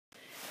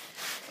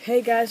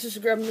Hey guys, this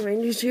is Grabbing the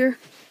Rangers here,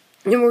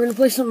 and we're gonna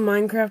play some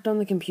Minecraft on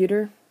the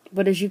computer.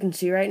 But as you can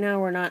see right now,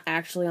 we're not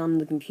actually on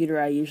the computer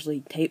I usually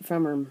tape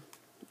from, or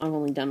I've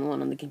only done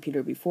one on the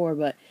computer before,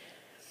 but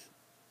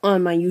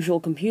on my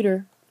usual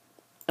computer.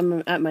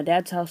 I'm at my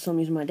dad's house, so I'm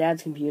using my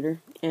dad's computer,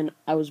 and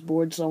I was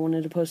bored, so I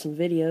wanted to post some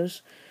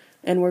videos.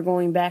 And we're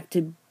going back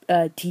to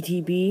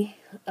TTB,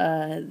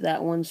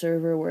 that one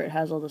server where it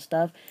has all the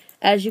stuff.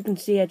 As you can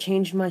see, I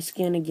changed my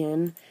skin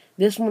again.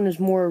 This one is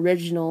more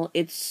original.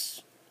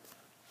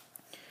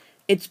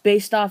 It's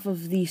based off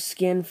of the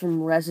skin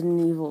from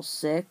Resident Evil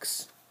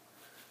 6.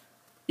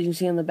 You can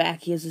see on the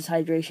back he has his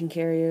hydration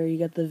carrier, you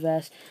got the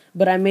vest.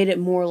 But I made it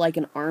more like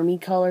an army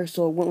color,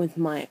 so it went with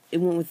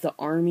the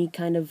army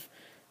kind of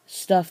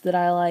stuff that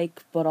I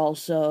like, but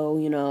also,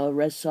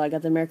 so I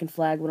got the American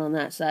flag, but on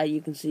that side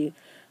you can see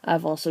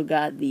I've also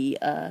got the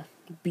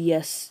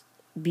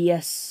BSAA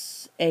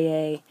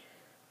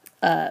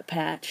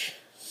patch.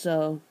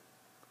 So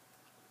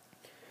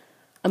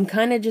I'm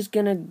kind of just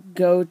gonna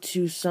go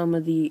to some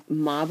of the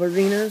mob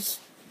arenas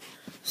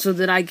so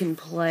that I can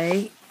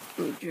play.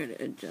 Let me try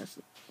to adjust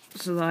it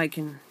so that I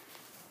can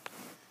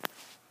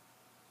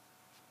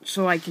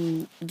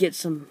get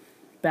some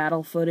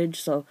battle footage.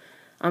 So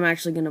I'm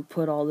actually gonna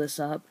put all this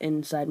up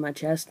inside my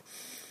chest.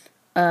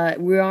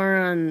 We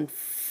are on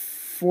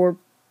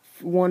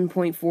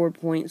 1.4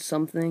 point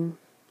something.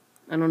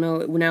 I don't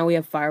know. Now we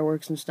have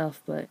fireworks and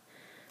stuff, but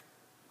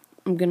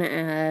I'm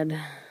gonna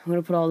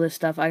put all this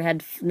stuff.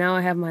 Now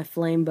I have my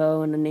flame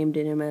bow, and I named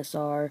it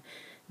MSR,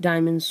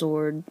 diamond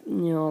sword.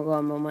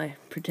 I'm on my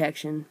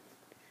protection.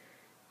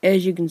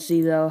 As you can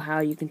see, though,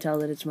 how you can tell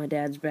that it's my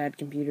dad's bad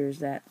computer is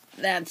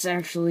that's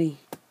actually,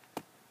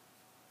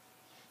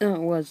 oh,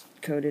 it was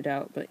coded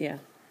out, but yeah.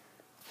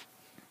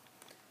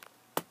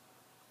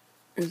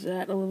 Is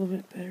that a little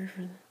bit better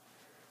for the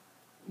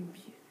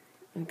computer?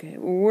 Okay,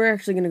 well, we're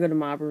actually gonna go to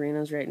mob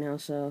arenas right now,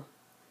 so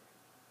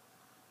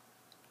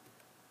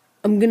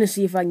I'm gonna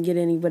see if I can get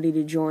anybody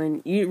to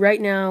join. Right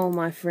now,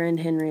 my friend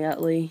Henry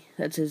Utley,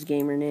 that's his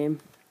gamer name,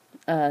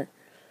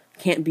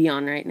 can't be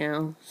on right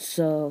now,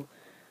 so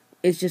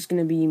it's just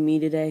gonna be me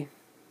today.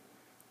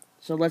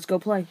 So let's go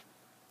play.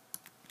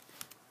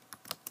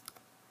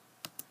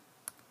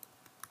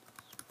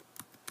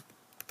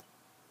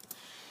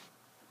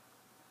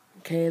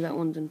 Okay, that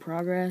one's in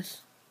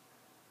progress.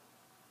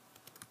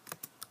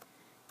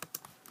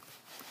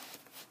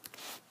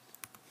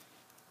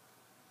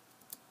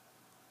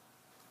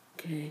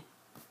 Okay.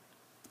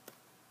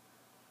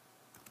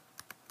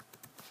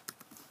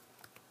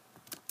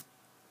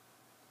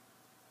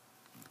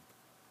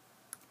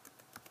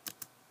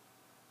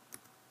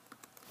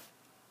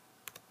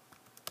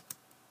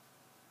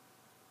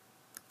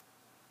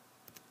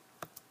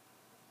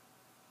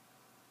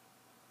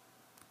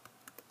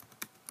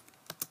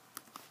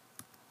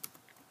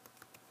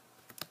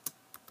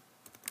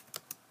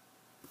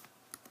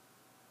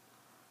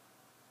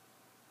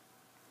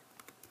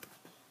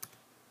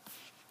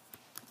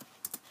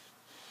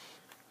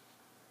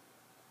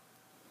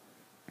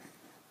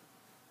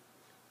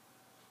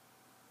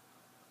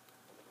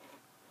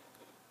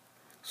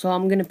 So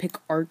I'm gonna pick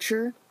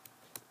Archer.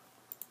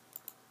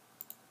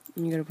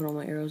 I'm gonna put all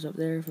my arrows up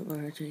there, put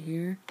my Archer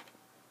here.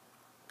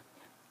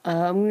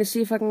 I'm gonna see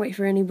if I can wait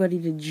for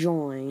anybody to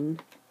join.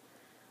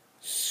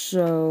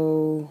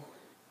 So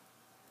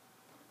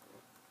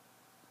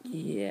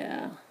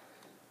yeah.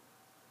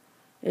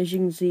 As you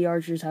can see,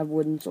 archers have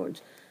wooden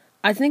swords.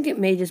 I think it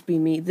may just be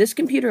me. This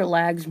computer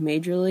lags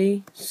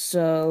majorly,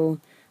 so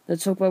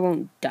let's hope I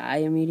won't die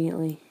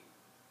immediately.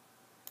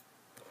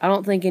 I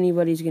don't think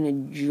anybody's gonna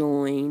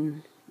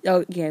join.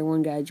 Okay,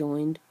 one guy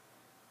joined.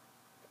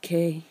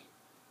 Okay.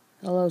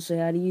 Hello, say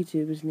hi to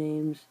YouTube. His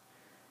name's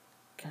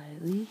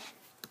Kylie.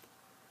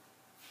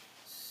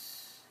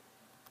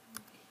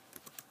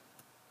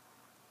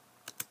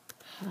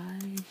 Hi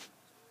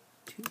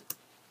to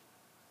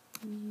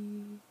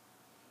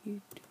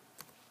YouTube.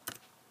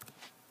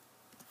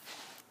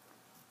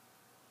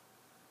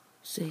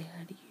 Say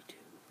hi to YouTube.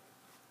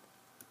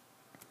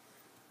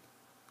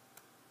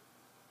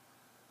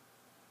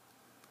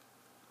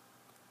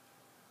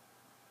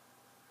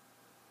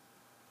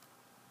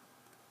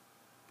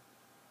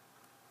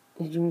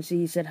 As you can see,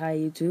 he said hi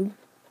YouTube.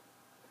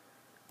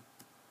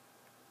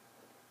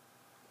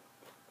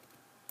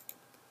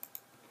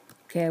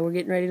 Okay, we're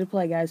getting ready to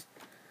play, guys.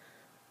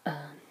 There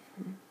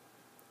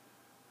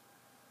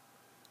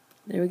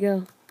we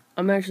go.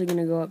 I'm actually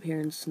gonna go up here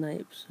and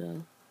snipe,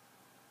 so.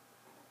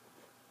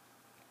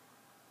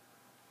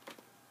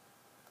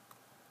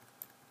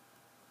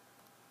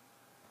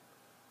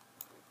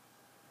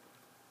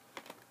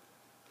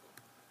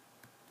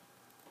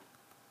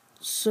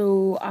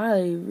 So,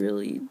 I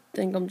really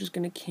think I'm just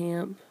gonna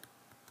camp.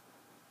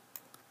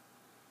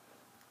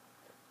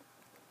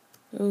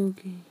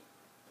 Okay.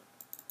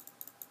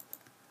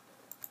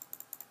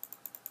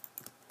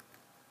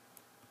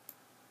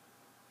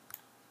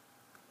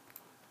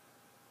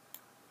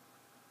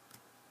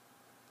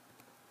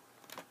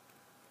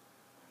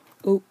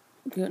 Oh,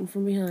 getting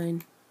from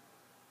behind.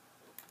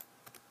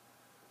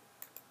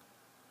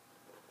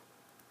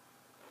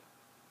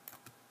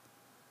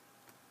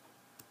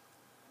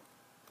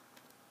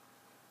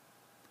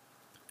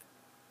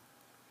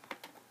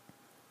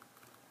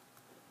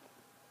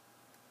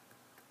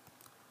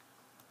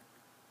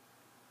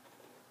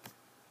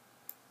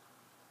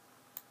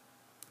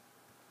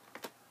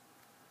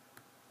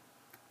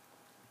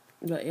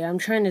 But yeah, I'm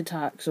trying to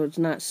talk so it's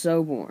not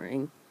so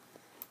boring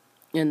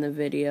in the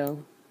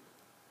video.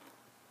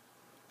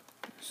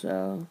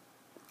 So,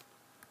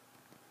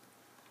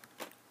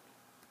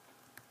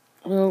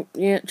 oh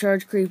yeah,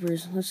 charge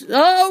creepers.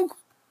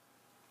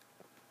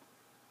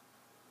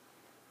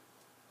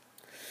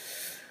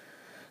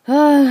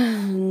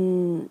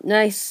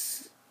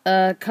 Nice.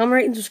 Come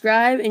rate and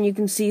subscribe, and you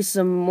can see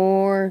some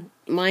more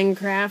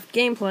Minecraft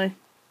gameplay.